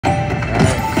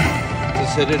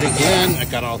Just hit it again. I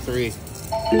got all three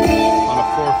on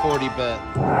a 440 bet.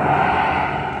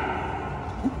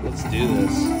 Let's do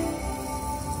this.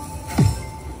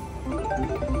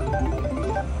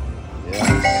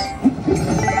 Yes.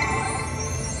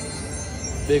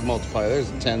 Big multiplier. There's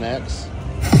a 10x.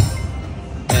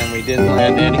 And we didn't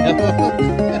land any of them.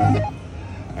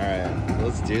 Alright,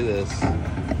 let's do this.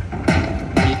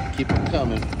 Keep them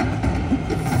coming.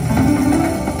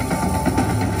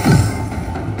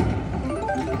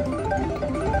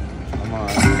 Come on.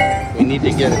 We need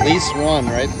to get at least one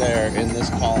right there in this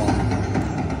column.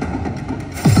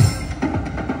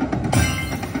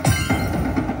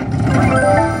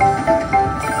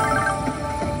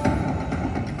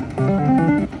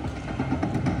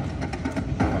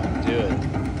 Do it.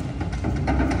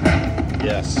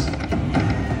 Yes.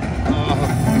 Oh.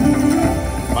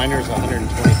 Miner's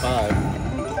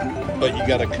 125, but you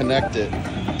gotta connect it.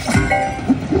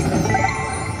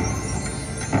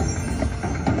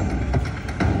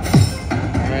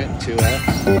 Alright, 2x.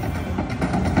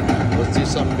 Let's do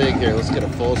something big here. Let's get a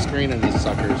full screen of these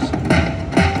suckers.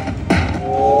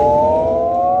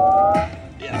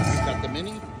 Yes, got the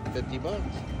mini, 50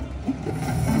 bucks.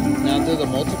 Now, do the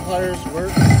multipliers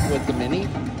work with the mini?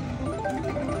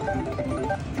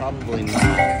 Probably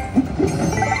not.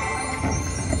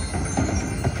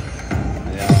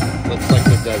 Yeah, looks like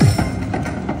it doesn't.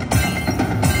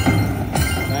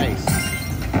 Nice.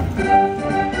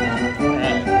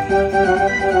 Alright.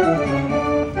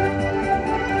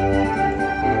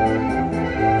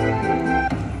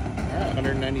 Alright,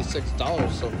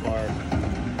 $196 so far.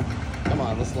 Come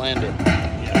on, let's land it.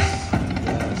 Yes.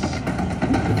 Yes.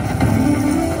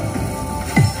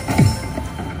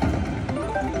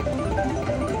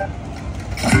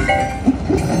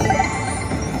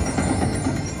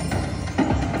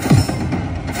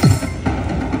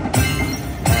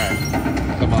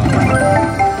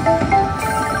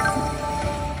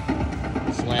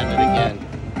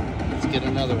 Get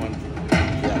another one.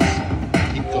 Yes.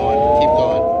 Keep going. Keep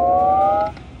going.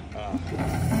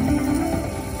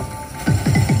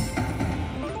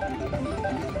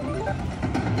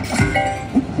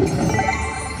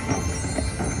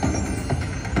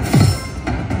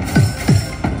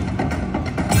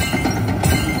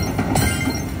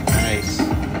 Nice.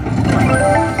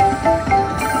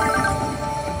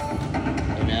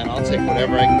 Hey man, I'll take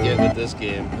whatever I can get with this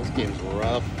game. This game's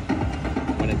rough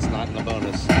when it's not in the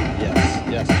bonus. Yes,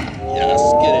 yes, yes,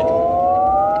 get it.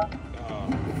 Oh.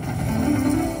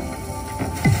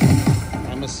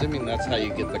 I'm assuming that's how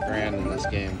you get the grand in this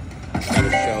game. It's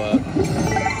gotta show up.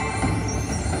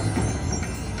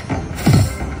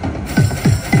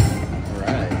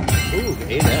 Alright. Ooh,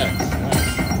 8x.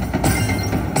 Nice.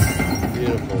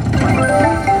 Beautiful.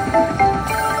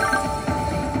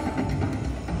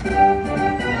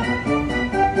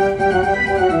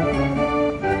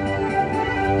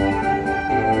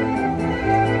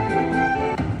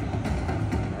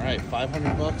 Alright,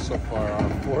 500 bucks so far on a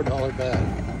 $4 bet.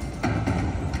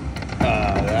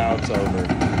 Now it's over.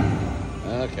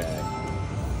 Okay.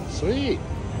 Sweet.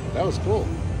 That was cool.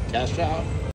 Cash out.